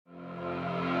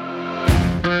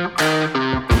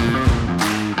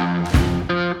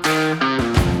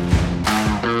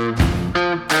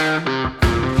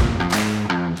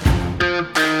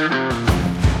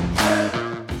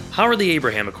How are the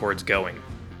Abraham Accords going?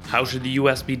 How should the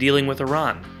U.S. be dealing with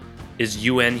Iran? Is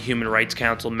UN Human Rights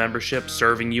Council membership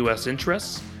serving U.S.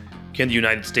 interests? Can the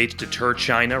United States deter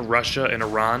China, Russia, and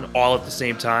Iran all at the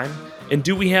same time? And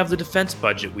do we have the defense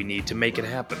budget we need to make it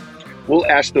happen? We'll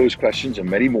ask those questions and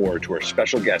many more to our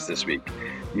special guest this week,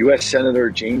 U.S.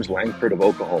 Senator James Lankford of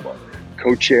Oklahoma,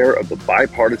 co-chair of the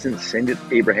bipartisan Senate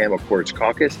Abraham Accords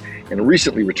caucus, and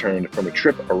recently returned from a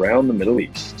trip around the Middle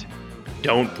East.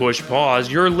 Don't push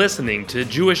pause. You're listening to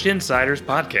Jewish Insiders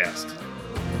Podcast.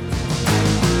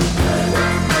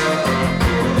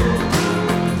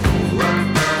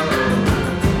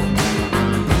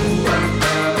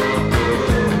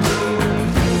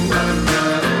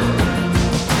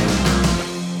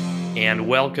 And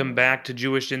welcome back to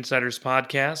Jewish Insiders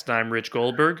Podcast. I'm Rich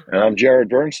Goldberg. And I'm Jared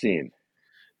Bernstein.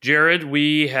 Jared,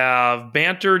 we have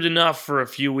bantered enough for a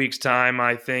few weeks' time,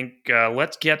 I think.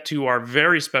 Let's get to our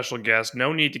very special guest.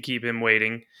 No need to keep him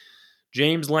waiting.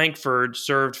 James Lankford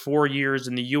served 4 years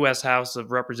in the U.S. House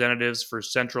of Representatives for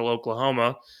Central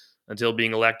Oklahoma until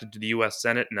being elected to the U.S.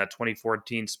 Senate in that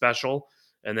 2014 special,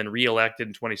 and then re-elected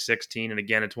in 2016 and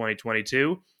again in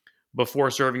 2022. Before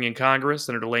serving in Congress,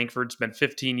 Senator Lankford spent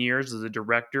 15 years as the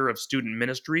director of student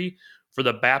ministry for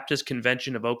the Baptist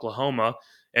Convention of Oklahoma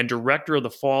and director of the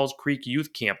Falls Creek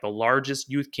Youth Camp, the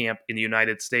largest youth camp in the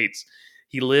United States.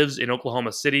 He lives in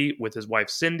Oklahoma City with his wife,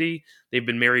 Cindy. They've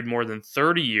been married more than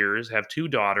 30 years, have 2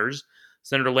 daughters.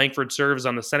 Senator Lankford serves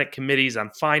on the Senate committees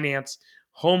on finance,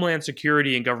 homeland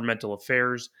security and governmental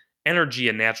affairs, energy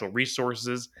and natural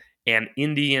resources, and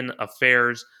Indian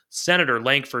affairs. Senator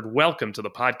Lankford, welcome to the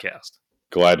podcast.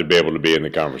 Glad to be able to be in the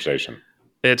conversation.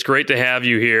 It's great to have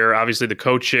you here. Obviously, the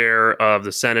co-chair of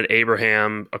the Senate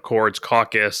Abraham Accords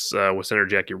caucus with Senator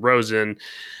Jackie Rosen.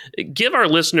 Give our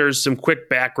listeners some quick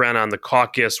background on the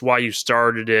caucus, why you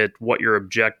started it, what your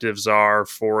objectives are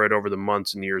for it over the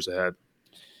months and years ahead.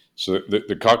 So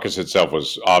the caucus itself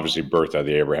was obviously birthed out of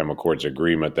the Abraham Accords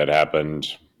agreement that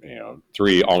happened,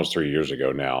 almost 3 years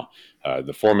ago now.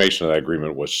 The formation of that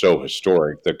agreement was so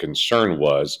historic. The concern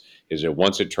is that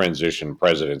once it transitioned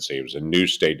presidency, it was a new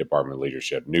State Department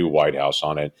leadership, new White House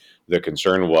on it. The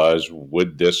concern was,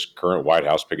 would this current White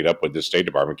House pick it up? Would the State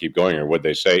Department keep going? Or would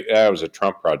they say, it was a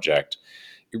Trump project?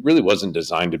 It really wasn't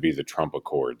designed to be the Trump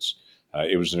Accords.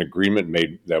 It was an agreement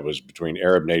made that was between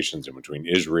Arab nations and between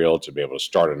Israel to be able to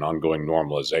start an ongoing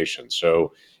normalization.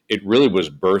 So it really was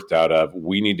birthed out of,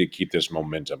 we need to keep this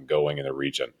momentum going in the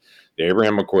region. The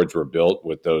Abraham Accords were built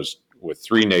with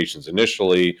 3 nations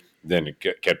initially, then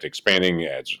it kept expanding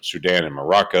as Sudan and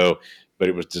Morocco, but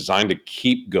it was designed to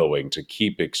keep going, to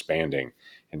keep expanding.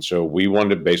 And so we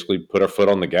wanted to basically put our foot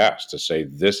on the gas to say,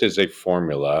 this is a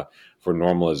formula for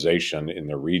normalization in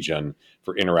the region,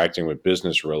 for interacting with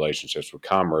business relationships, with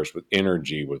commerce, with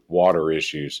energy, with water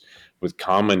issues, with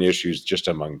common issues just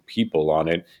among people on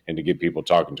it, and to get people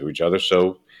talking to each other.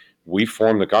 So we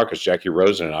formed the caucus. Jackie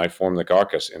Rosen and I formed the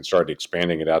caucus and started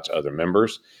expanding it out to other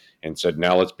members and said,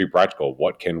 now let's be practical.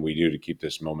 What can we do to keep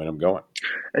this momentum going?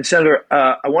 And Senator,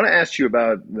 I want to ask you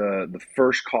about the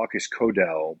first caucus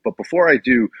CODEL, but before I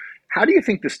do, how do you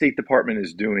think the State Department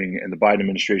is doing and the Biden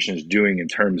administration is doing in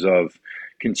terms of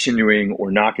continuing or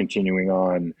not continuing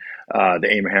on the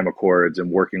Abraham Accords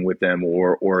and working with them,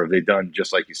 or have they done,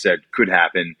 just like you said, could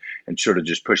happen and sort of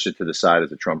just pushed it to the side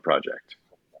as a Trump project?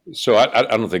 So I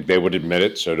don't think they would admit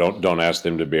it. So don't ask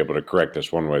them to be able to correct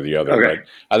us one way or the other. Okay.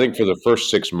 But I think for the first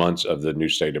 6 months of the new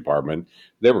State Department,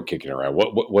 they were kicking around.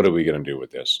 What are we going to do with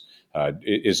this?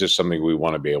 Is this something we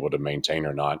want to be able to maintain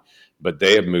or not? But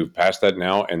they have moved past that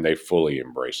now, and they fully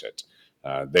embrace it.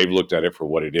 They've looked at it for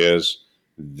what it is.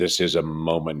 This is a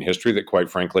moment in history that, quite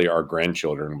frankly, our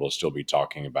grandchildren will still be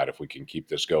talking about if we can keep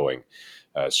this going.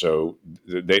 So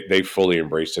they fully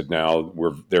embraced it now.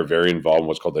 They're very involved in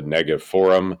what's called the Negev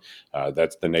Forum.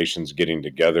 That's the nations getting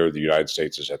together. The United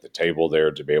States is at the table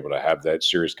there to be able to have that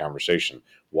serious conversation.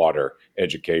 Water,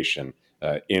 education,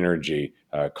 energy,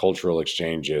 cultural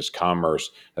exchanges,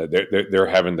 commerce. They're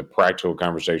having the practical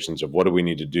conversations of what do we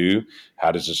need to do?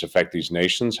 How does this affect these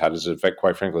nations? How does it affect,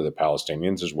 quite frankly, the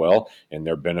Palestinians as well and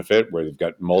their benefit, where they've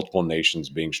got multiple nations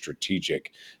being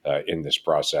strategic in this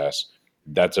process?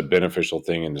 That's a beneficial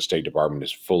thing, and the State Department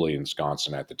is fully ensconced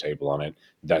and at the table on it.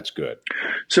 That's good.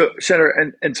 So,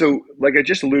 Senator, and so, like I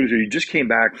just alluded to, you just came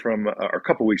back from a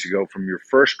couple weeks ago from your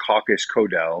first caucus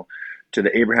CODEL to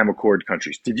the Abraham Accord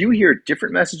countries. Did you hear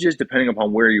different messages depending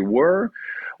upon where you were,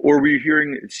 or were you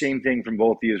hearing the same thing from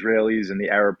both the Israelis and the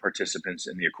Arab participants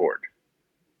in the Accord?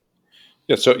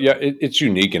 It's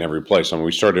unique in every place. I mean,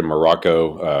 we started in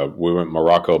Morocco. We went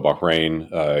Morocco, Bahrain,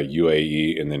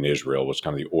 UAE, and then Israel was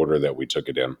kind of the order that we took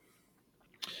it in.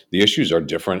 The issues are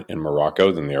different in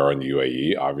Morocco than they are in the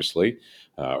UAE, obviously,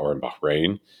 or in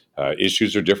Bahrain.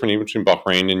 Issues are different even between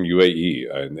Bahrain and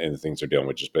UAE and the things they're dealing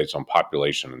with just based on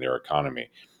population and their economy.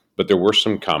 But there were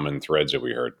some common threads that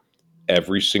we heard.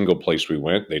 Every single place we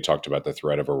went, they talked about the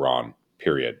threat of Iran,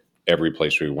 period. Every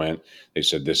place we went, they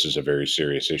said this is a very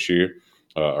serious issue.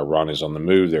 Iran is on the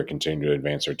move. They're continuing to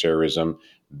advance their terrorism.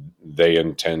 They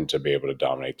intend to be able to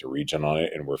dominate the region on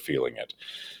it, and we're feeling it.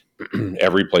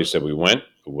 Every place that we went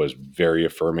was very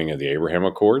affirming of the Abraham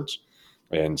Accords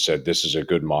and said, this is a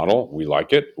good model. We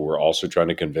like it. We're also trying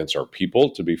to convince our people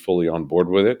to be fully on board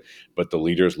with it. But the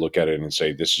leaders look at it and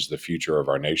say, this is the future of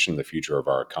our nation, the future of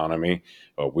our economy.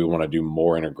 We want to do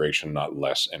more integration, not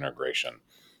less integration.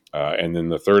 And then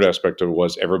the third aspect of it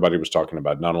was everybody was talking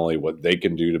about not only what they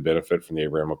can do to benefit from the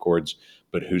Abraham Accords,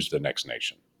 but who's the next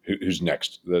nation, who's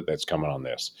next that's coming on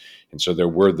this. And so there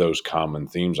were those common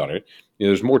themes on it.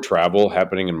 There's more travel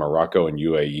happening in Morocco and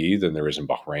UAE than there is in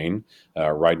Bahrain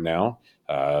right now.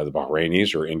 The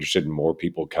Bahrainis are interested in more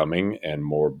people coming and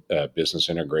more business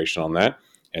integration on that,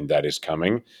 and that is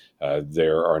coming.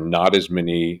 There are not as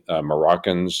many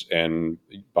Moroccans and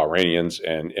Bahrainians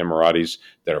and Emiratis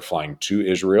that are flying to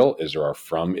Israel as there are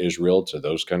from Israel to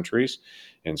those countries.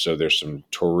 And so there's some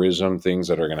tourism things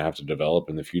that are going to have to develop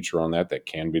in the future on that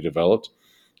can be developed.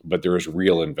 But there is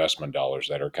real investment dollars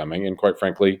that are coming. And quite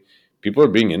frankly, people are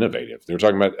being innovative. They're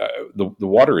talking about the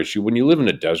water issue. When you live in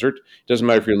a desert, it doesn't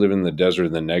matter if you're living in the desert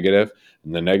in the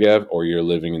Negev, or you're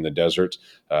living in the desert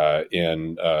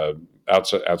in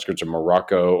outskirts of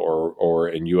Morocco or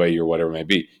in UAE or whatever it may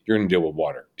be. You're going to deal with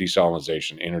water,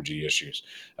 desalination, energy issues.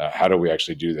 How do we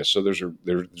actually do this? So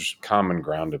there's common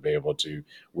ground to be able to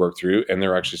work through, and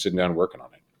they're actually sitting down and working on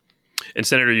it. And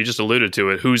Senator, you just alluded to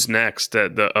it. Who's next?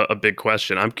 A big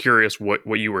question. I'm curious what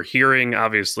you were hearing.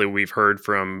 Obviously, we've heard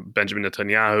from Benjamin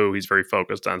Netanyahu. He's very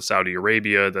focused on Saudi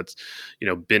Arabia. That's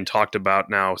been talked about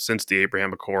now since the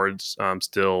Abraham Accords.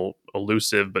 Still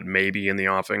elusive, but maybe in the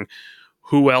offing.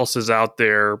 Who else is out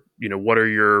there? What are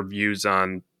your views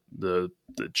on the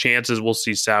chances we'll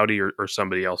see Saudi or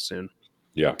somebody else soon?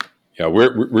 Yeah,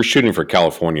 we're shooting for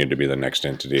California to be the next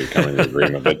entity to come into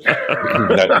agreement, but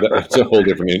that's a whole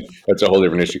different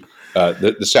issue.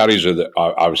 The Saudis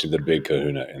are obviously the big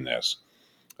kahuna in this.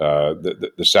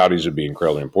 The Saudis would be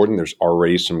incredibly important. There's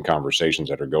already some conversations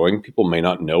that are going. People may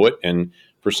not know it, and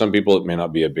for some people it may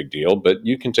not be a big deal, but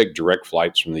you can take direct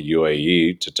flights from the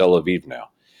UAE to Tel Aviv now,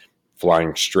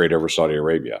 flying straight over Saudi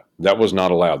Arabia. That was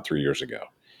not allowed 3 years ago.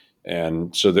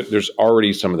 And so there's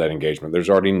already some of that engagement. There's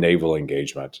already naval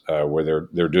engagement where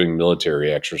they're doing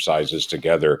military exercises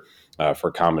together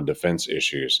for common defense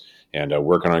issues and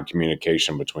working on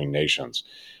communication between nations.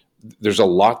 There's a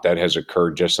lot that has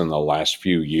occurred just in the last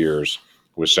few years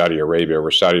with Saudi Arabia, where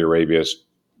Saudi Arabia is,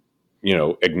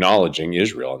 acknowledging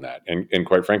Israel in that. And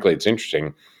quite frankly, it's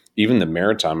interesting. Even the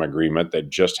maritime agreement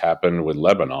that just happened with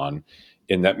Lebanon,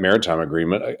 in that maritime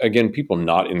agreement, again, people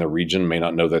not in the region may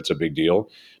not know that's a big deal,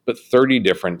 but 30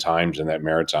 different times in that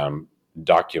maritime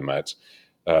document,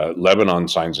 Lebanon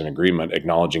signs an agreement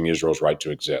acknowledging Israel's right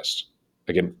to exist.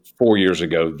 Again, 4 years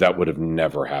ago, that would have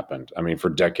never happened. I mean, for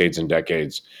decades and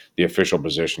decades, the official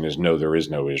position is no, there is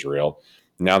no Israel.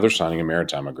 Now they're signing a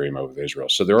maritime agreement with Israel.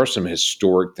 So there are some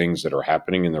historic things that are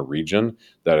happening in the region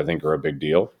that I think are a big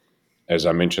deal. As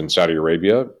I mentioned, Saudi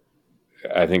Arabia,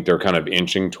 I think they're kind of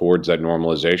inching towards that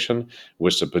normalization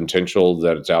with the potential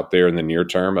that it's out there in the near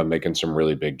term of making some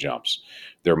really big jumps.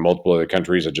 There are multiple other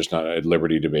countries that just not at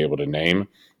liberty to be able to name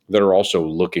that are also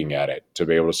looking at it to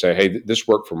be able to say, hey, this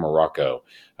worked for Morocco.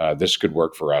 This could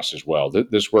work for us as well.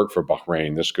 This worked for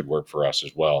Bahrain. This could work for us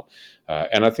as well.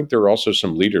 And I think there are also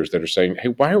some leaders that are saying, hey,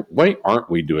 why aren't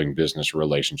we doing business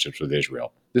relationships with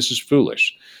Israel? This is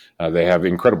foolish. They have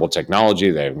incredible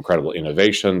technology. They have incredible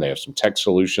innovation. They have some tech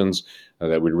solutions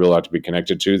that we'd really like to be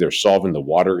connected to. They're solving the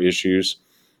water issues.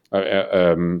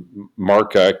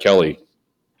 Mark Kelly,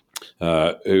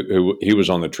 he was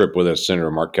on the trip with us,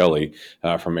 Senator Mark Kelly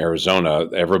from Arizona.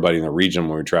 Everybody in the region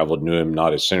when we traveled knew him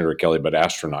not as Senator Kelly, but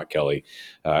Astronaut Kelly.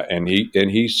 And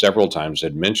he several times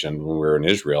had mentioned when we were in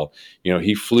Israel,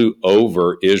 he flew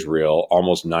over Israel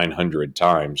almost 900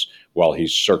 times while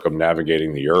he's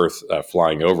circumnavigating the earth,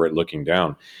 flying over it, looking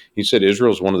down. He said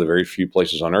Israel is one of the very few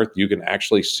places on earth you can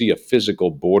actually see a physical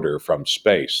border from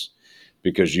space,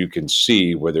 because you can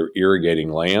see where they're irrigating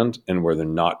land and where they're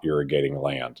not irrigating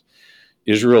land.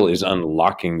 Israel is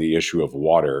unlocking the issue of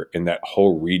water, and that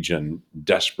whole region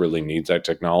desperately needs that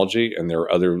technology. And there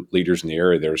are other leaders in the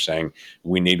area that are saying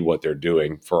we need what they're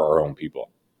doing for our own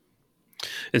people.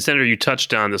 And Senator, you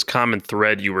touched on this common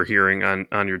thread you were hearing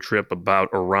on your trip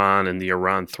about Iran and the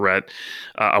Iran threat.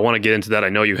 I want to get into that. I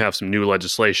know you have some new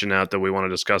legislation out that we want to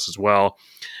discuss as well.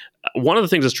 One of the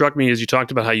things that struck me is you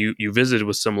talked about how you visited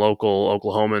with some local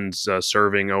Oklahomans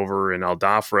serving over in Al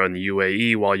Dhafra in the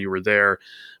UAE while you were there,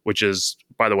 which is,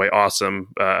 by the way, awesome.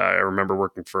 I remember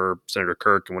working for Senator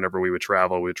Kirk, and whenever we would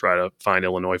travel, we would try to find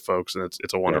Illinois folks, and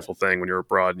it's a wonderful thing when you're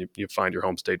abroad and you find your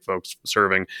home state folks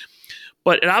serving.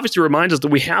 But it obviously reminds us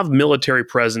that we have military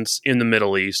presence in the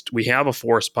Middle East. We have a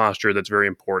force posture that's very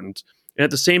important. And at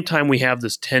the same time, we have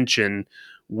this tension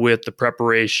with the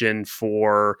preparation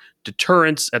for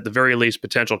deterrence, at the very least,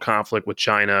 potential conflict with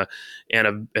China,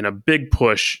 and a big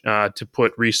push to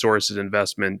put resources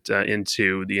investment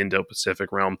into the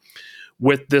Indo-Pacific realm.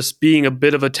 With this being a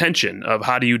bit of a tension of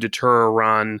how do you deter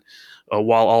Iran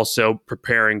while also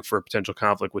preparing for a potential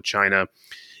conflict with China.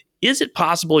 Is it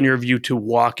possible, in your view, to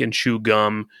walk and chew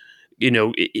gum?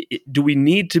 Do we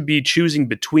need to be choosing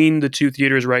between the two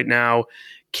theaters right now?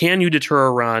 Can you deter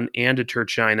Iran and deter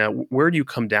China? Where do you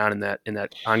come down in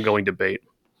that ongoing debate?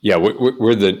 Yeah,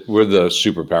 we're the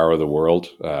superpower of the world.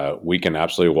 We can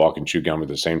absolutely walk and chew gum at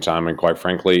the same time. And quite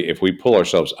frankly, if we pull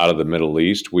ourselves out of the Middle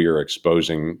East, we are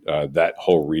exposing that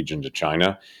whole region to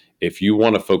China. If you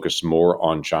want to focus more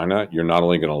on China, you're not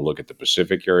only going to look at the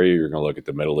Pacific area, you're going to look at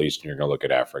the Middle East, and you're going to look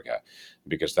at Africa,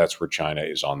 because that's where China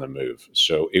is on the move.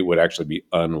 So it would actually be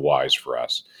unwise for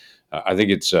us. I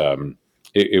think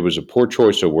it was a poor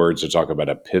choice of words to talk about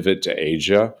a pivot to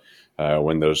Asia.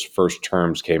 When those first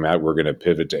terms came out, we're going to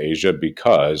pivot to Asia,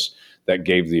 because that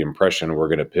gave the impression we're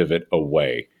going to pivot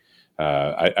away.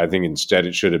 I think instead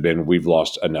it should have been, we've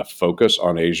lost enough focus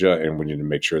on Asia and we need to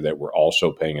make sure that we're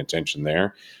also paying attention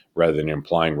there, rather than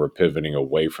implying we're pivoting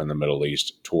away from the Middle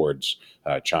East towards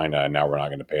China, and now we're not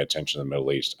going to pay attention to the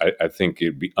Middle East. I think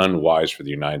it'd be unwise for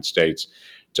the United States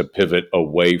to pivot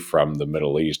away from the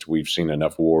Middle East. We've seen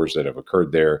enough wars that have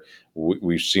occurred there.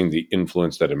 We've seen the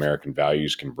influence that American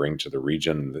values can bring to the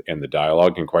region and the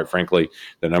dialogue, and quite frankly,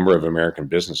 the number of American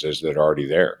businesses that are already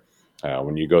there.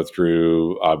 When you go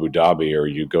through Abu Dhabi, or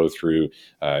you go through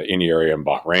any area in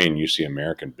Bahrain, you see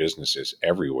American businesses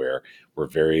everywhere. We're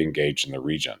very engaged in the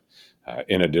region.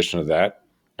 In addition to that,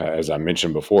 as I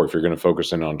mentioned before, if you're going to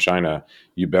focus in on China,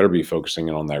 you better be focusing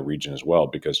in on that region as well,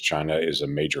 because China is a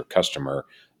major customer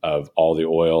of all the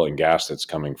oil and gas that's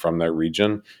coming from that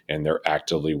region, and they're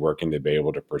actively working to be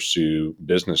able to pursue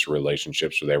business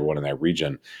relationships with everyone in that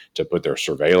region, to put their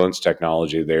surveillance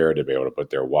technology there, to be able to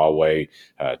put their Huawei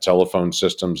telephone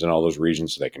systems in all those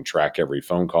regions so they can track every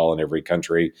phone call in every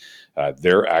country.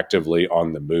 They're actively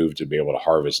on the move to be able to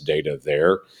harvest data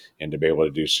there and to be able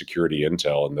to do security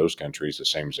intel in those countries the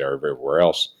same as they are everywhere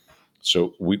else.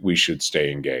 So we should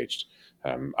stay engaged.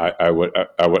 I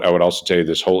would also tell you,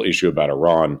 this whole issue about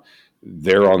Iran,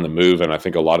 they're on the move, and I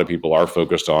think a lot of people are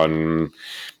focused on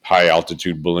high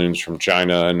altitude balloons from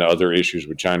China and other issues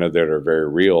with China that are very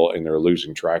real, and they're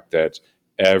losing track that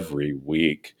every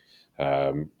week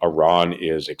Iran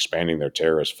is expanding their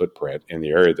terrorist footprint in the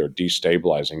area. They're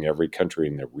destabilizing every country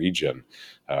in the region.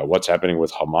 What's happening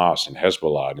with Hamas and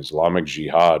Hezbollah and Islamic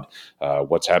Jihad?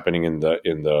 What's happening in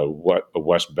the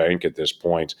West Bank at this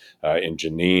point, in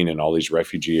Jenin and all these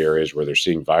refugee areas where they're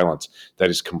seeing violence? That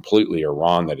is completely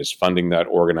Iran that is funding that,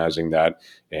 organizing that,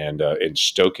 and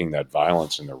stoking that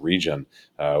violence in the region.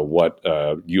 What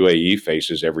UAE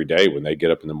faces every day when they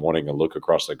get up in the morning and look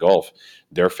across the Gulf,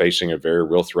 they're facing a very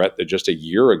real threat that just a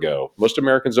year ago, most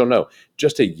Americans don't know,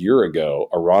 just a year ago,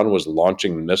 Iran was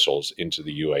launching missiles into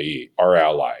the UAE, our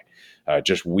ally,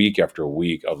 just week after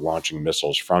week of launching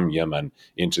missiles from Yemen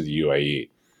into the UAE.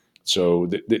 So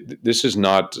this is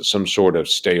not some sort of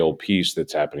stale peace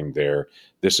that's happening there.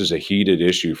 This is a heated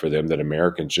issue for them that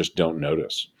Americans just don't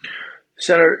notice.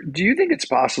 Senator, do you think it's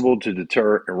possible to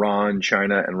deter Iran,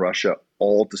 China, and Russia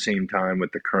all at the same time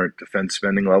with the current defense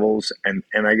spending levels? And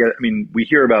I mean, we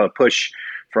hear about a push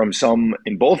from some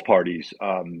in both parties,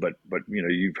 but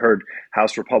you've heard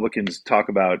House Republicans talk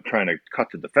about trying to cut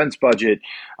the defense budget.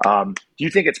 Do you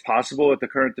think it's possible with the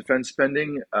current defense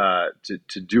spending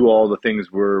to do all the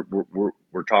things we're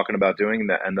talking about doing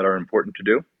and that are important to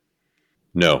do?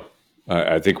 No,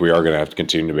 I think we are going to have to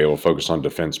continue to be able to focus on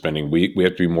defense spending. We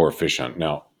have to be more efficient.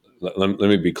 Now, let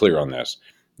me be clear on this.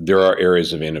 There are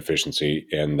areas of inefficiency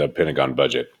in the Pentagon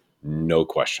budget, no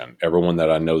question. Everyone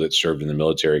that I know that served in the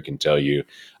military can tell you,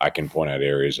 I can point out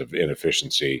areas of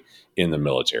inefficiency in the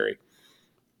military.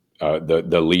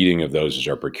 The leading of those is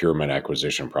our procurement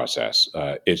acquisition process.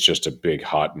 It's just a big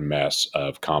hot mess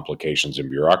of complications and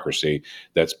bureaucracy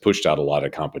that's pushed out a lot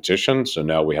of competition. So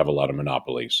now we have a lot of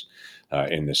monopolies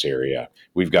in this area.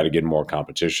 We've got to get more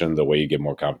competition. The way you get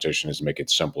more competition is make it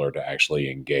simpler to actually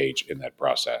engage in that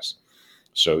process.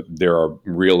 So there are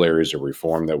real areas of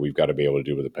reform that we've got to be able to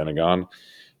do with the Pentagon,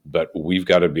 but we've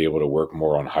got to be able to work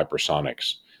more on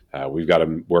hypersonics. We've got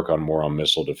to work on more on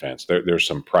missile defense. There's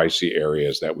some pricey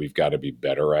areas that we've got to be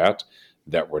better at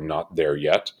that we're not there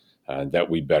yet. That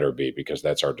we better be, because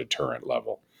that's our deterrent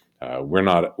level. We're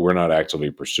not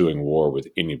actively pursuing war with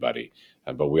anybody,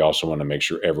 but we also want to make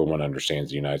sure everyone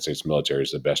understands the United States military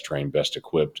is the best trained, best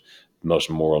equipped, most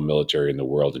moral military in the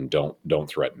world, and don't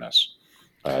threaten us.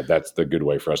 That's the good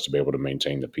way for us to be able to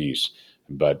maintain the peace.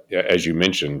 But as you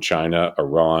mentioned, China,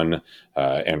 Iran,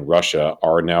 and Russia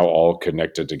are now all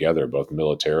connected together, both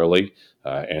militarily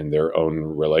and their own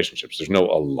relationships. There's no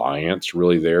alliance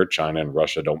really there. China and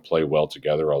Russia don't play well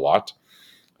together a lot,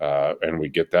 and we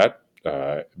get that.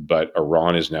 But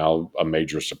Iran is now a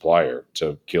major supplier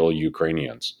to kill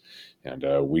Ukrainians, and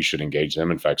we should engage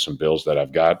them. In fact, some bills that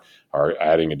I've got are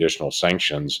adding additional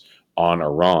sanctions on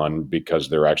Iran because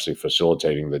they're actually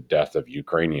facilitating the death of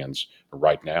Ukrainians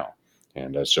right now.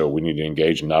 And so we need to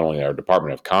engage not only our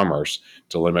Department of Commerce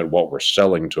to limit what we're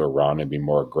selling to Iran and be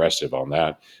more aggressive on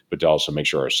that, but to also make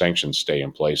sure our sanctions stay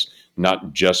in place,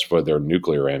 not just for their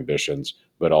nuclear ambitions,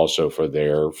 but also for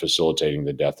their facilitating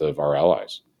the death of our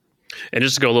allies. And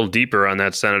just to go a little deeper on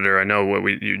that, Senator, I know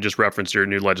you just referenced your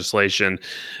new legislation.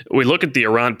 We look at the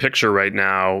Iran picture right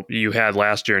now. You had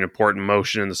last year an important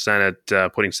motion in the Senate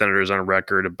putting senators on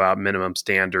record about minimum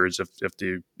standards if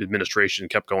the administration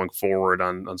kept going forward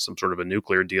on some sort of a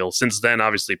nuclear deal. Since then,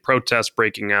 obviously, protests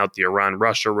breaking out, the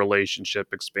Iran-Russia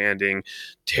relationship expanding,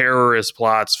 terrorist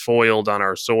plots foiled on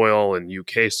our soil and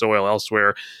UK soil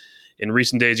elsewhere. In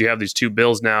recent days, you have these two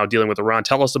bills now dealing with Iran.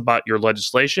 Tell us about your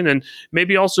legislation, and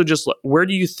maybe also just where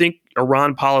do you think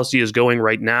Iran policy is going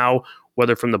right now,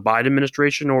 whether from the Biden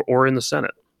administration or in the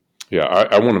Senate? Yeah,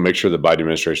 I want to make sure the Biden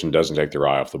administration doesn't take their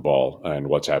eye off the ball and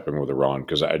what's happening with Iran,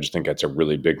 because I just think that's a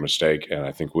really big mistake, and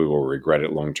I think we will regret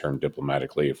it long term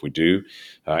diplomatically if we do,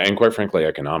 and quite frankly,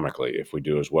 economically if we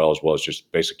do as well as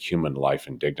just basic human life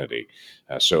and dignity.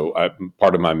 So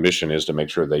part of my mission is to make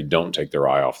sure they don't take their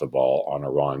eye off the ball on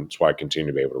Iran. That's why I continue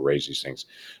to be able to raise these things.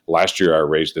 Last year, I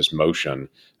raised this motion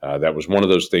that was one of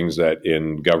those things that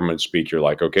in government speak, you're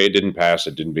like, okay, it didn't pass,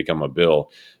 it didn't become a bill,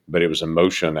 but it was a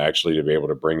motion actually to be able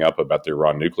to bring up about the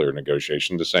Iran nuclear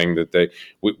negotiation, to saying that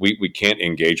we can't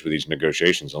engage with these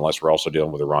negotiations unless we're also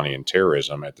dealing with Iranian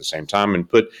terrorism at the same time, and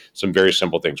put some very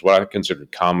simple things, what I consider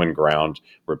common ground,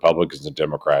 Republicans and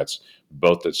Democrats,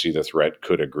 both that see the threat,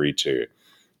 could agree to.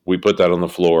 We put that on the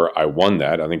floor. I won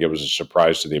that. I think it was a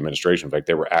surprise to the administration. In fact,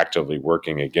 they were actively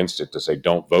working against it to say,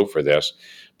 don't vote for this.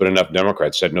 But enough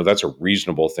Democrats said, no, that's a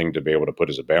reasonable thing to be able to put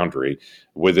as a boundary.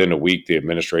 Within a week, the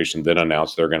administration then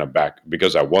announced they're going to back,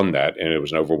 because I won that, and it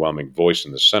was an overwhelming voice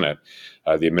in the Senate.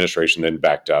 The administration then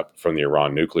backed up from the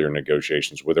Iran nuclear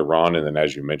negotiations with Iran. And then,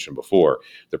 as you mentioned before,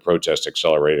 the protests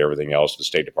accelerated everything else. The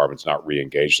State Department's not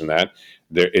re-engaged in that.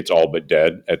 It's all but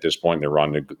dead at this point, the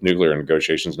Iran nuclear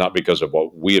negotiations, not because of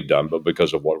what we have done, but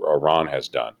because of what Iran has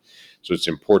done. So it's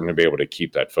important to be able to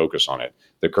keep that focus on it.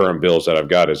 The current bills that I've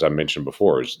got, as I mentioned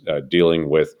before, is dealing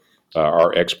with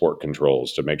our export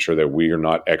controls to make sure that we are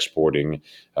not exporting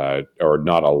or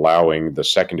not allowing the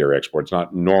secondary export. It's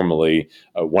not normally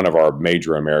one of our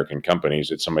major American companies.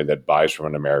 It's somebody that buys from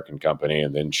an American company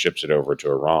and then ships it over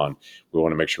to Iran. We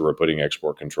want to make sure we're putting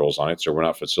export controls on it so we're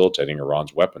not facilitating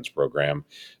Iran's weapons program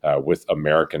with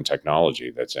American technology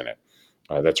that's in it.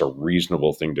 That's a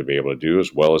reasonable thing to be able to do,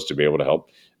 as well as to be able to help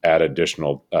add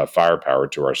additional firepower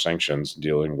to our sanctions,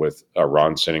 dealing with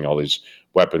Iran sending all these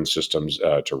weapon systems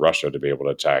to Russia to be able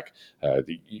to attack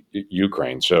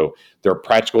Ukraine. So there are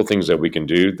practical things that we can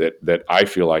do that I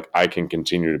feel like I can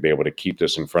continue to be able to keep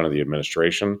this in front of the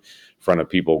administration, in front of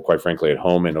people, quite frankly, at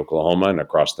home in Oklahoma and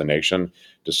across the nation,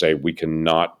 to say we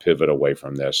cannot pivot away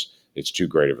from this. It's too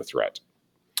great of a threat.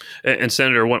 And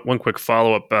Senator, one quick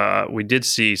follow-up. We did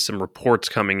see some reports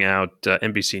coming out,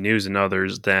 NBC News and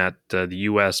others, that the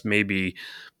U.S. may be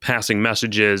passing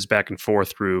messages back and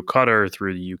forth through Qatar,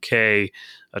 through the U.K.,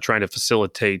 trying to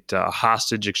facilitate a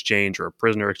hostage exchange, or a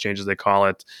prisoner exchange, as they call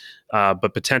it,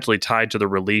 but potentially tied to the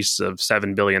release of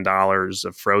 $7 billion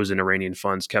of frozen Iranian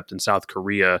funds kept in South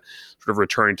Korea, sort of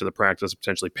returning to the practice of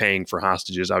potentially paying for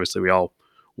hostages. Obviously, we all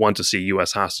want to see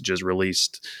U.S. hostages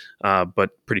released, but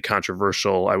pretty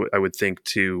controversial, I would think,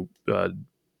 to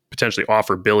potentially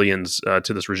offer billions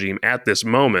to this regime at this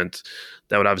moment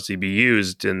that would obviously be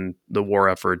used in the war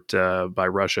effort by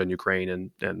Russia and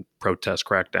Ukraine and protest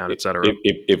crackdown, et cetera.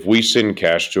 If we send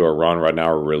cash to Iran right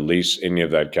now or release any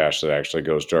of that cash that actually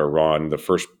goes to Iran, the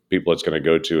first people it's going to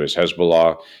go to is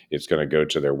Hezbollah. It's going to go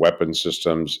to their weapon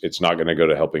systems. It's not going to go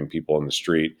to helping people in the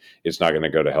street. It's not going to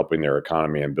go to helping their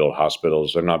economy and build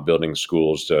hospitals. They're not building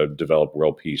schools to develop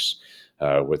world peace.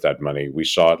 With that money. We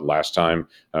saw it last time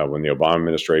when the Obama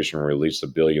administration released the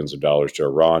billions of dollars to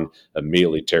Iran.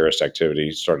 Immediately, terrorist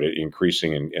activity started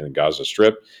increasing in the Gaza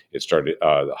Strip. It started.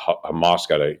 Hamas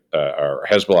got or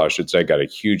Hezbollah, I should say, got a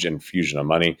huge infusion of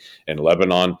money in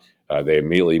Lebanon. They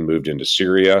immediately moved into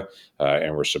Syria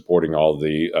and were supporting all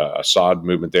the Assad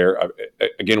movement there.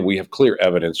 Again, we have clear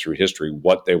evidence through history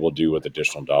what they will do with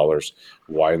additional dollars.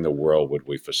 Why in the world would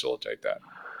we facilitate that?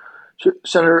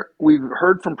 Senator, we've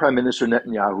heard from Prime Minister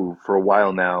Netanyahu for a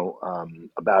while now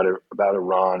about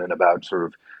Iran and about sort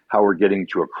of how we're getting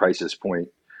to a crisis point.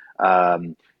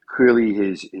 Clearly,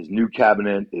 his new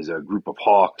cabinet is a group of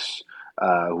hawks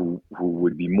who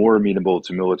would be more amenable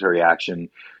to military action.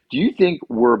 Do you think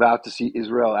we're about to see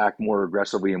Israel act more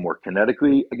aggressively and more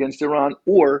kinetically against Iran,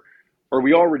 or are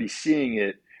we already seeing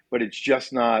it, but it's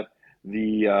just not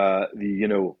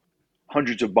the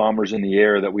hundreds of bombers in the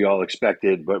air that we all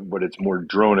expected, but it's more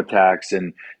drone attacks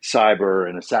and cyber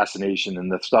and assassination and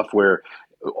the stuff where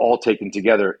all taken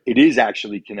together, it is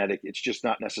actually kinetic. It's just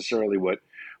not necessarily what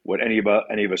any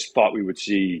of us thought we would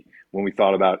see when we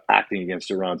thought about acting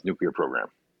against Iran's nuclear program.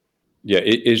 Yeah,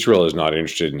 Israel is not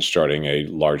interested in starting a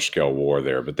large-scale war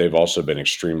there, but they've also been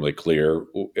extremely clear.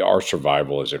 Our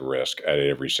survival is at risk at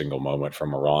every single moment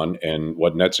from Iran. And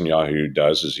what Netanyahu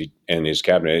does is he and his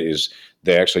cabinet is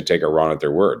they actually take Iran at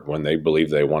their word. When they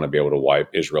believe they want to be able to wipe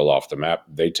Israel off the map,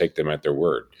 they take them at their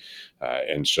word.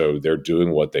 And so they're doing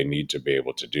what they need to be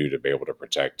able to do to be able to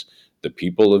protect the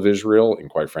people of Israel and,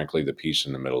 quite frankly, the peace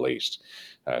in the Middle East.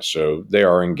 So they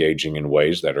are engaging in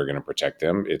ways that are going to protect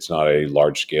them. It's not a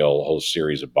large-scale whole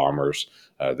series of bombers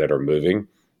that are moving,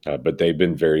 but they've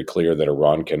been very clear that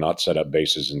Iran cannot set up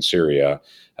bases in Syria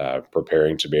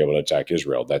preparing to be able to attack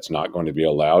Israel. That's not going to be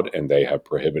allowed, and they have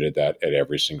prohibited that at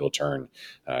every single turn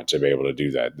to be able to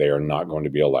do that. They are not going to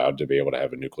be allowed to be able to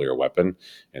have a nuclear weapon,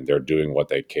 and they're doing what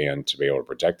they can to be able to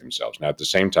protect themselves. Now, at the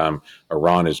same time,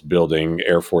 Iran is building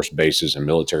Air Force bases and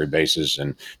military bases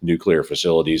and nuclear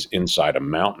facilities inside a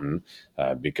mountain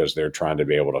because they're trying to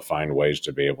be able to find ways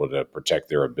to be able to protect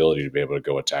their ability to be able to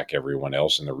go attack everyone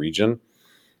else in the region.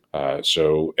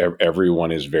 So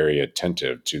everyone is very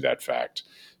attentive to that fact.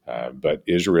 But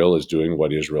Israel is doing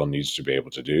what Israel needs to be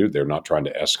able to do. They're not trying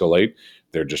to escalate.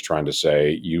 They're just trying to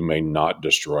say, you may not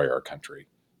destroy our country.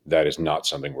 That is not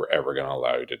something we're ever going to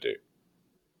allow you to do.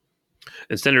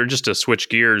 And Senator, just to switch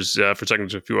gears for a second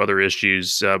to a few other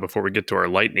issues before we get to our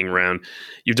lightning round,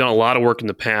 you've done a lot of work in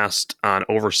the past on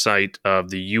oversight of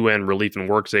the UN Relief and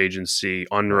Works Agency,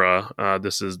 UNRWA.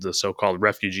 This is the so-called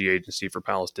refugee agency for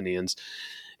Palestinians.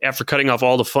 After cutting off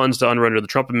all the funds to UNRWA under the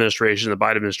Trump administration, the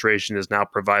Biden administration has now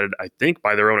provided, I think,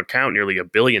 by their own account, nearly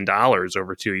 $1 billion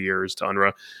over 2 years to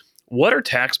UNRWA. What are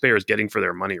taxpayers getting for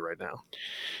their money right now?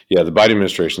 Yeah, the Biden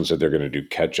administration said they're going to do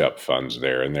catch-up funds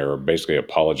there, and they're basically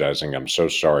apologizing. I'm so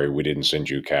sorry we didn't send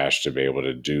you cash to be able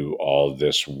to do all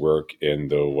this work in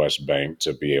the West Bank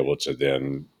to be able to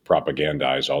then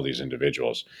propagandize all these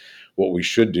individuals. What we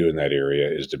should do in that area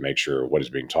is to make sure what is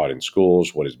being taught in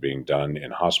schools, what is being done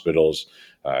in hospitals,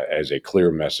 as a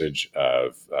clear message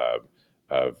of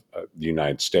the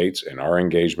United States and our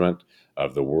engagement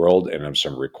of the world and of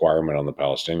some requirement on the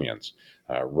Palestinians.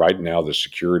 Right now, the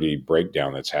security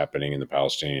breakdown that's happening in the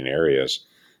Palestinian areas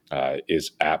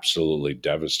is absolutely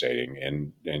devastating.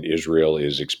 And Israel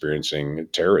is experiencing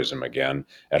terrorism again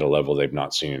at a level they've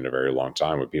not seen in a very long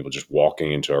time, with people just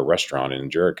walking into a restaurant in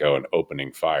Jericho and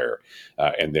opening fire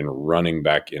and then running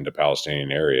back into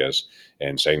Palestinian areas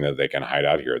and saying that they can hide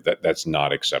out here. That's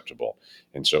not acceptable.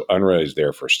 And so UNRWA is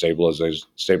there for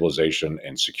stabilization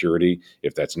and security.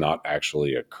 If that's not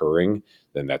actually occurring,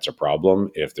 then that's a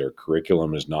problem. If their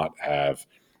curriculum does not have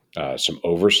some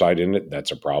oversight in it,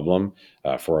 that's a problem.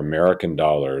 For American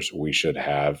dollars, we should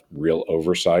have real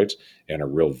oversight and a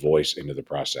real voice into the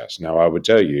process. Now, I would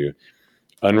tell you,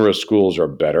 UNRWA schools are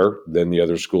better than the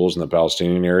other schools in the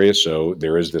Palestinian area. So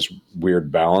there is this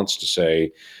weird balance to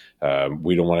say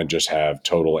we don't want to just have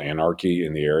total anarchy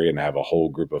in the area and have a whole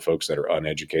group of folks that are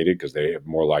uneducated because they are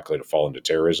more likely to fall into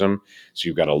terrorism. So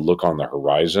you've got to look on the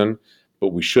horizon, but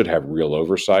we should have real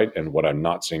oversight. And what I'm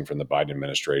not seeing from the Biden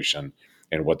administration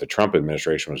and what the Trump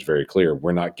administration was very clear,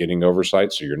 we're not getting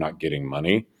oversight, so you're not getting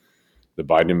money.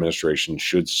 the Biden administration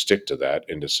should stick to that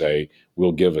and to say,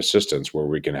 we'll give assistance where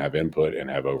we can have input and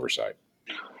have oversight.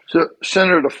 So,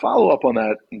 Senator, to follow up on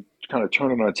that and kind of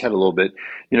turn it on its head a little bit,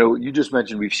 you just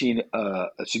mentioned we've seen a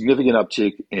significant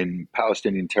uptick in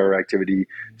Palestinian terror activity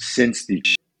since the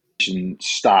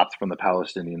stopped from the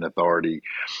Palestinian Authority.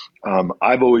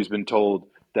 I've always been told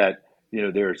that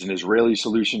there's an Israeli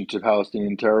solution to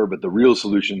Palestinian terror, but the real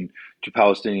solution to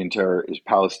Palestinian terror is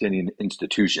Palestinian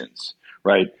institutions,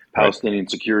 right? Right. Palestinian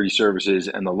security services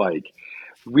and the like.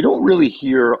 We don't really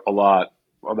hear a lot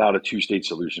about a two-state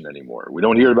solution anymore. We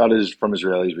don't hear about it from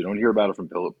Israelis. We don't hear about it from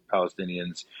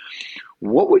Palestinians.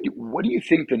 What do you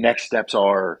think the next steps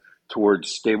are towards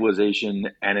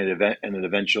stabilization and an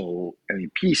eventual? I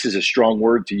mean, peace is a strong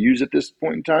word to use at this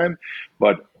point in time,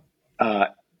 but uh,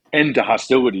 end to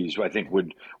hostilities, I think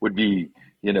would be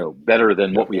better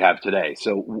than Yeah. what we have today.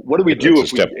 So, what do we do That's a if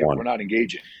step we're one. not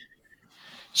engaging?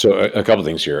 So a couple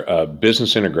things here.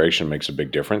 Business integration makes a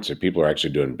big difference. If people are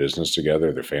actually doing business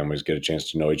together, their families get a chance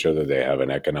to know each other. They have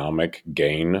an economic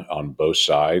gain on both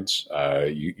sides.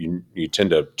 You tend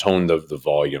to tone the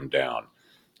volume down.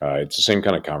 It's the same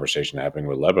kind of conversation happening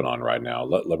with Lebanon right now.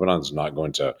 Lebanon's not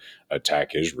going to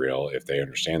attack Israel if they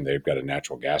understand they've got a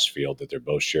natural gas field that they're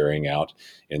both sharing out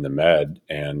in the Med,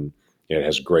 and it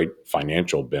has great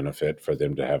financial benefit for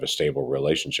them to have a stable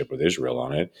relationship with Israel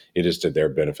on it. It is to their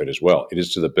benefit as well. It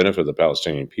is to the benefit of the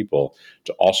Palestinian people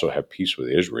to also have peace with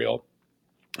Israel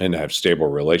and to have stable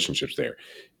relationships there.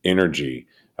 Energy,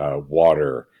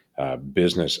 water,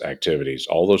 business activities,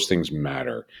 all those things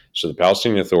matter. So the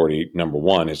Palestinian Authority, number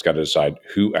one, has got to decide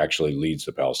who actually leads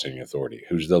the Palestinian Authority,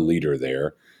 who's the leader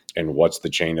there, and what's the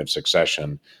chain of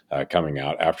succession coming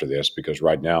out after this. Because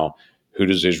right now, who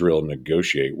does Israel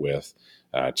negotiate with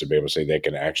to be able to say they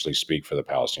can actually speak for the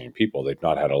Palestinian people? They've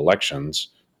not had elections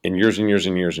in years and years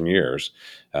and years and years,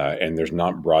 and there's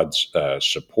not broad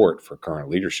support for current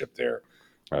leadership there.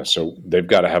 So they've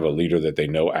got to have a leader that they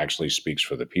know actually speaks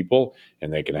for the people,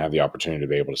 and they can have the opportunity to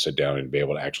be able to sit down and be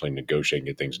able to actually negotiate and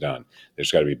get things done.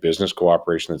 There's got to be business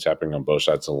cooperation that's happening on both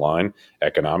sides of the line,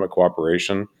 economic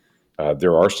cooperation.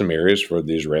 There are some areas for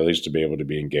the Israelis to be able to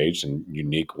be engaged in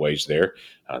unique ways there.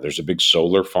 There's a big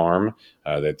solar farm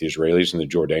that the Israelis and the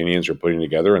Jordanians are putting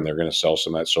together, and they're going to sell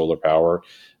some of that solar power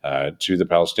to the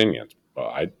Palestinians.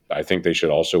 I think they should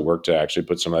also work to actually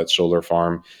put some of that solar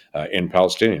farm in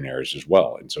Palestinian areas as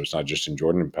well. And so it's not just in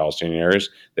Jordan and Palestinian areas.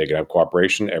 They can have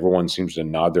cooperation. Everyone seems to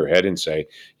nod their head and say,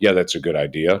 yeah, that's a good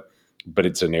idea. But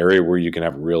it's an area where you can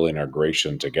have real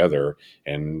integration together,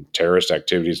 and terrorist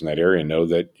activities in that area know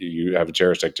that you have a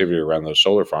terrorist activity around those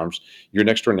solar farms, your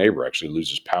next door neighbor actually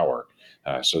loses power.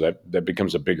 So that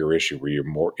becomes a bigger issue where you're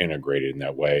more integrated in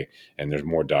that way, and there's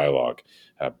more dialogue.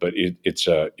 But it's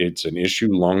an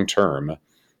issue long term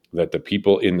that the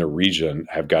people in the region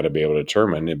have got to be able to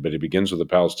determine. But it begins with the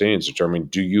Palestinians determining: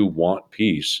 do you want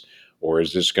peace, or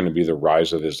is this going to be the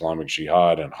rise of the Islamic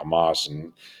Jihad and Hamas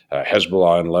and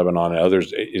Hezbollah and Lebanon and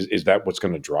others? Is that what's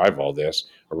going to drive all this,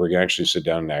 or we're going to actually sit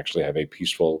down and actually have a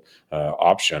peaceful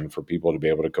option for people to be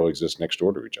able to coexist next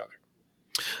door to each other?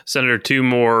 Senator, two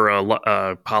more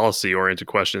policy-oriented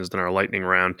questions than our lightning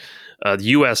round. The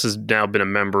U.S. has now been a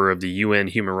member of the UN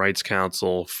Human Rights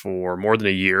Council for more than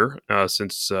a year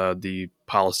since the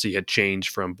policy had changed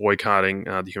from boycotting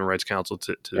the Human Rights Council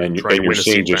to try to you're win a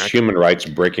seeing seat just back. human rights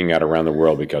breaking out around the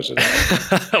world because of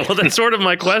that. Well, that's sort of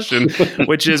my question,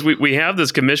 which is we have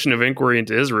this commission of inquiry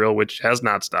into Israel, which has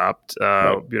not stopped.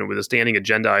 Right. With a standing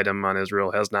agenda item on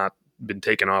Israel has not been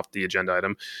taken off the agenda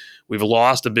item. We've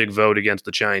lost a big vote against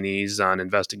the Chinese on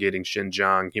investigating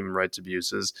Xinjiang human rights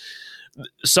abuses.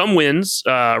 Some wins.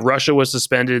 Russia was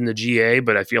suspended in the GA,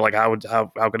 but I feel like how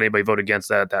could anybody vote against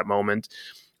that at that moment?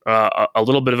 A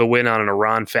little bit of a win on an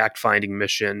Iran fact-finding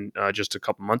mission just a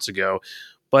couple months ago.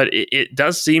 But it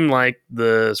does seem like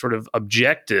the sort of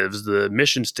objectives, the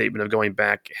mission statement of going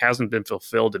back hasn't been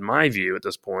fulfilled in my view at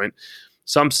this point.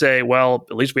 Some say, well,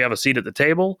 at least we have a seat at the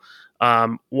table.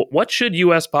 What should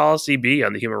U.S. policy be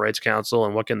on the Human Rights Council,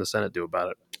 and what can the Senate do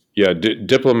about it? Yeah,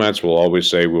 diplomats will always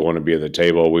say we want to be at the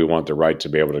table. We want the right to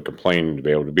be able to complain, to be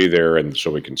able to be there, and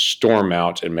so we can storm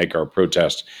out and make our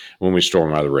protest when we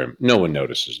storm out of the room. No one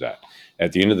notices that.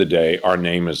 At the end of the day, our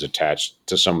name is attached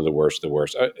to some of the worst of the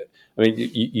worst. I mean,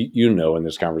 you know, in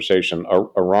this conversation,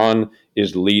 Iran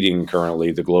is leading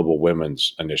currently the Global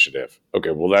Women's Initiative. Okay,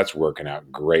 well, that's working out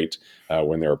great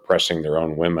when they're oppressing their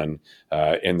own women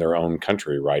in their own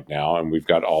country right now, and we've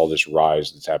got all this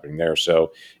rise that's happening there.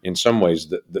 So, in some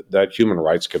ways, that Human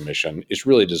Rights Commission is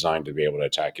really designed to be able to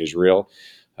attack Israel.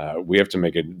 We have to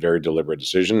make a very deliberate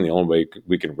decision. The only way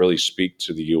we can really speak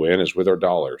to the UN is with our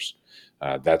dollars.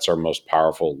 That's our most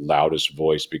powerful, loudest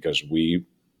voice because we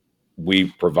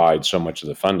provide so much of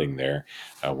the funding there.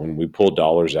 When we pull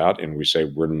dollars out and we say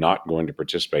we're not going to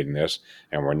participate in this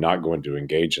and we're not going to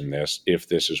engage in this if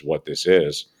this is what this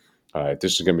is,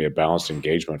 this is going to be a balanced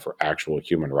engagement for actual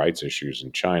human rights issues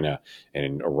in China and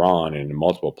in Iran and in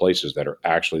multiple places that are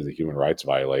actually the human rights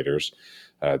violators,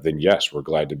 then yes, we're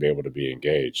glad to be able to be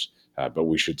engaged. But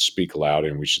we should speak loud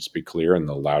and we should speak clear in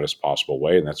the loudest possible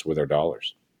way, and that's with our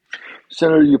dollars.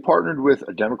 Senator, you partnered with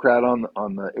a Democrat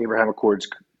on the Abraham Accords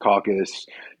caucus.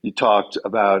 You talked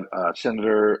about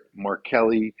Senator Mark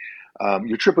Kelly.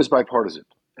 Your trip was bipartisan,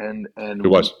 and It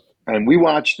was. we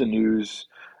watched the news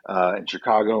in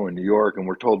Chicago and New York, and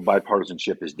we're told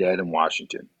bipartisanship is dead in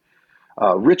Washington.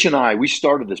 Rich and I, we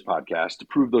started this podcast to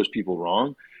prove those people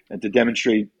wrong and to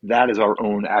demonstrate that is our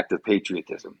own act of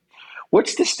patriotism.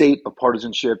 What's the state of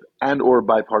partisanship and or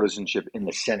bipartisanship in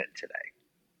the Senate today?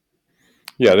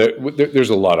 Yeah, there's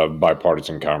a lot of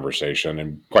bipartisan conversation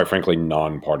and, quite frankly,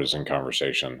 nonpartisan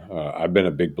conversation. I've been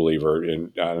a big believer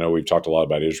in, I know we've talked a lot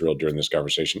about Israel during this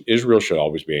conversation. Israel should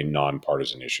always be a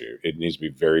nonpartisan issue. It needs to be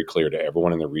very clear to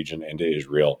everyone in the region and to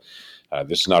Israel.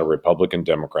 This is not a Republican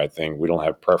Democrat thing. We don't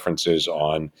have preferences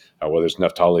on whether it's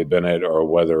Naftali Bennett or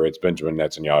whether it's Benjamin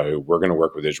Netanyahu. We're going to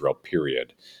work with Israel,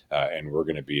 period, and we're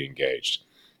going to be engaged.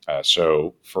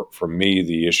 So for me,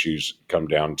 the issues come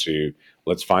down to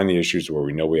let's find the issues where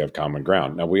we know we have common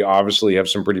ground. Now, we obviously have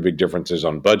some pretty big differences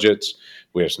on budgets.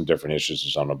 We have some different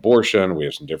issues on abortion. We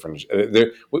have some different,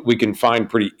 we can find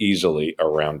pretty easily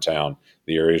around town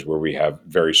the areas where we have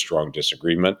very strong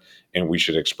disagreement, and we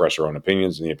should express our own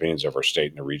opinions and the opinions of our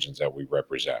state and the regions that we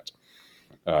represent.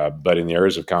 But in the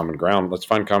areas of common ground, let's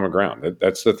find common ground.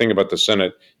 That's the thing about the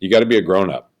Senate. You got to be a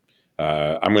grown-up.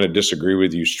 I'm going to disagree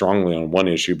with you strongly on one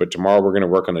issue, but tomorrow we're going to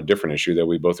work on a different issue that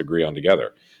we both agree on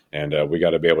together. And we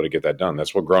got to be able to get that done.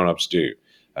 That's what grown-ups do.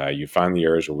 You find the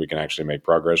areas where we can actually make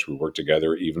progress. We work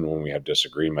together even when we have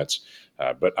disagreements.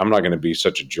 But I'm not going to be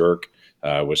such a jerk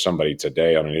with somebody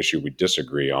today on an issue we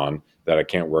disagree on that I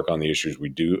can't work on the issues we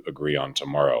do agree on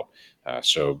tomorrow.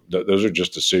 So those are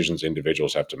just decisions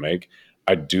individuals have to make.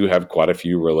 I do have quite a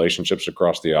few relationships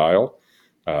across the aisle.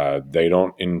 They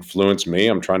don't influence me.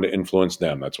 I'm trying to influence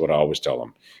them. That's what I always tell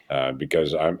them,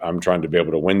 because I'm trying to be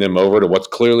able to win them over to what's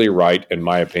clearly right, and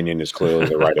my opinion is clearly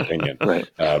the right opinion. Right.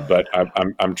 But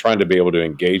I'm trying to be able to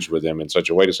engage with them in such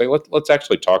a way to say, let's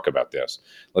actually talk about this.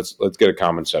 Let's get a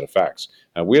common set of facts.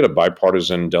 We had a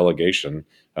bipartisan delegation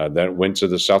that went to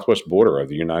the southwest border of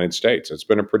the United States. It's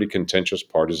been a pretty contentious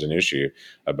partisan issue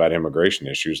about immigration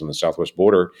issues in the southwest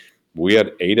border. We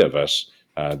had 8 of us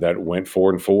that went 4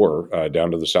 and 4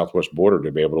 down to the southwest border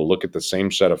to be able to look at the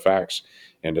same set of facts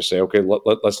and to say, okay,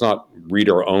 let's not read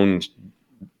our own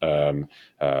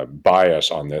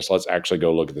bias on this. Let's actually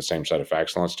go look at the same set of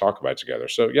facts and let's talk about it together.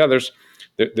 So yeah,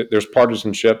 there's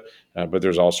partisanship, but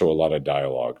there's also a lot of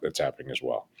dialogue that's happening as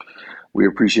well. We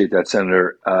appreciate that,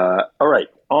 Senator. All right,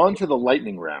 on to the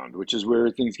lightning round, which is where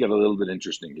things get a little bit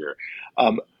interesting here.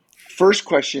 First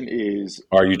question is: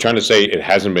 are you trying to say it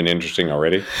hasn't been interesting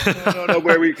already? No,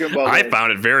 where we can. I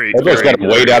found it very. Everybody's got to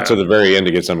wait out to the very end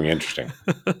to get something interesting.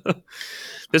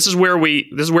 This is where we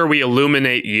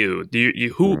illuminate you.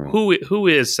 Who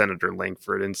is Senator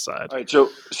Lankford inside? All right, so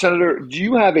Senator, do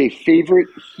you have a favorite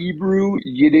Hebrew,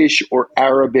 Yiddish, or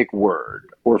Arabic word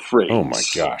or phrase? Oh my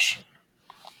gosh.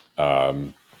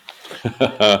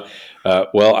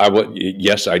 Well,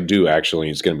 yes, I do actually.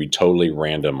 It's going to be totally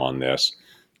random on this.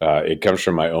 It comes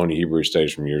from my own Hebrew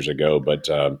studies from years ago, but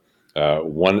the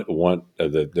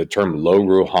term Lo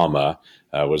Ruhama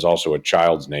was also a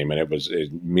child's name, and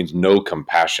it means no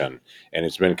compassion. And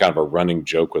it's been kind of a running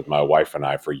joke with my wife and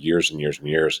I for years and years and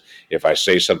years. If I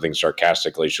say something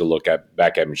sarcastically, she'll look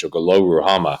back at me. She'll go Lo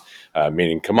Ruhama,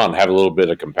 meaning come on, have a little bit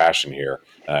of compassion here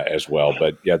as well.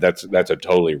 But yeah, that's a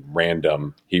totally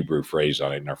random Hebrew phrase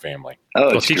on it in our family.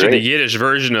 Oh, I'll teach you the Yiddish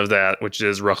version of that, which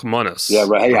is Rachmanis. Yeah,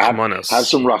 right. Hey, Rachmanis. Have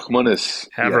some Rachmanis.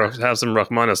 Have some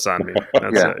Rachmanis on me.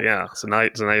 That's it. Yeah. So now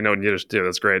you know Yiddish too.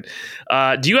 That's great.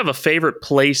 Do you have a favorite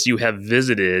place you have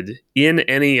visited in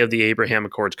any of the Abraham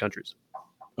Accords countries?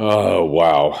 Oh,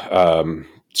 wow.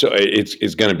 So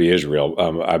it's going to be Israel.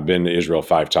 I've been to Israel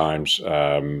 5 times.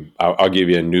 I'll give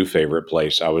you a new favorite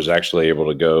place. I was actually able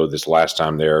to go this last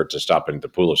time there to stop in the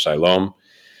Pool of Siloam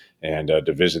and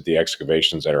to visit the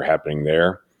excavations that are happening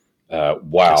there.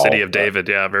 Wow. The City of David.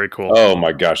 Yeah, very cool. Oh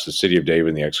my gosh. The City of David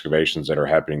and the excavations that are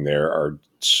happening there are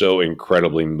so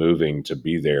incredibly moving to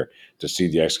be there, to see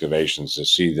the excavations, to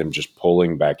see them just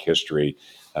pulling back history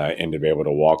and to be able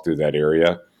to walk through that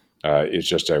area. It's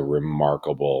just a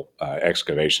remarkable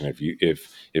excavation.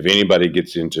 If anybody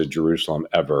gets into Jerusalem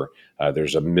ever,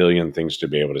 there's a million things to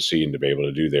be able to see and to be able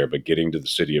to do there. But getting to the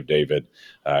city of David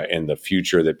and the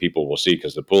future that people will see,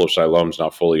 because the Pool of Siloam is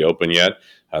not fully open yet.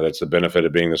 That's the benefit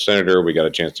of being the senator. We got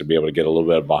a chance to be able to get a little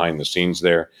bit behind the scenes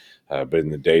there. But in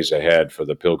the days ahead for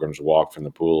the Pilgrim's Walk from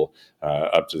the pool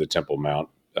up to the Temple Mount,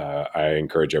 I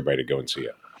encourage everybody to go and see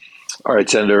it. All right,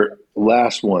 Senator,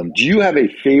 last one. Do you have a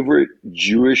favorite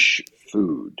Jewish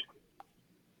food?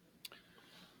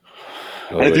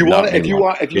 And if you want,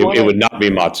 it would not be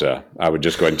matzah. I would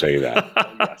just go ahead and tell you that.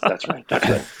 Yes, that's right.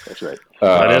 That's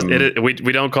right.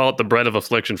 We don't call it the bread of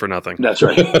affliction for nothing. That's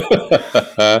right.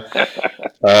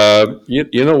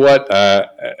 You know what?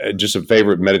 Just some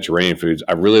favorite Mediterranean foods.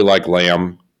 I really like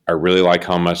lamb. I really like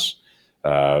hummus.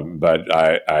 But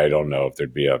I don't know if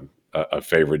there'd be a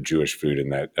favorite Jewish food in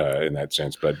that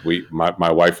sense. But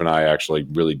my wife and I actually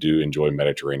really do enjoy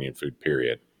Mediterranean food.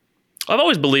 Period. I've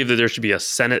always believed that there should be a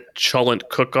Senate Cholent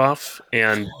cook-off,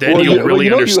 and then you'll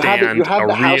really understand a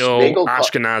real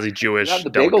Ashkenazi Jewish delicacy. You have the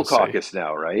delicacy. bagel caucus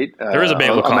now, right? There is a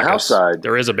bagel caucus. On the House side.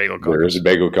 There is a bagel caucus. There is a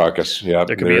bagel caucus. Yeah,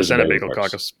 there could be a Senate bagel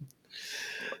caucus.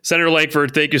 Senator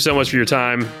Lankford, thank you so much for your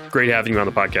time. Great having you on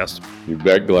the podcast. You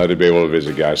bet. Glad to be able to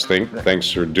visit, guys.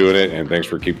 Thanks for doing it, and thanks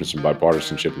for keeping some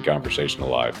bipartisanship and conversation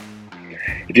alive.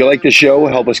 If you like the show,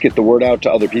 help us get the word out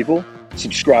to other people.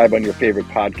 Subscribe on your favorite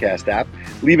podcast app.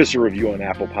 Leave us a review on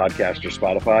Apple Podcasts or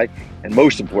Spotify. And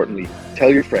most importantly, tell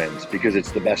your friends, because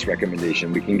it's the best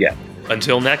recommendation we can get.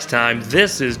 Until next time,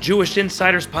 this is Jewish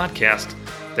Insiders Podcast.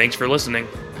 Thanks for listening.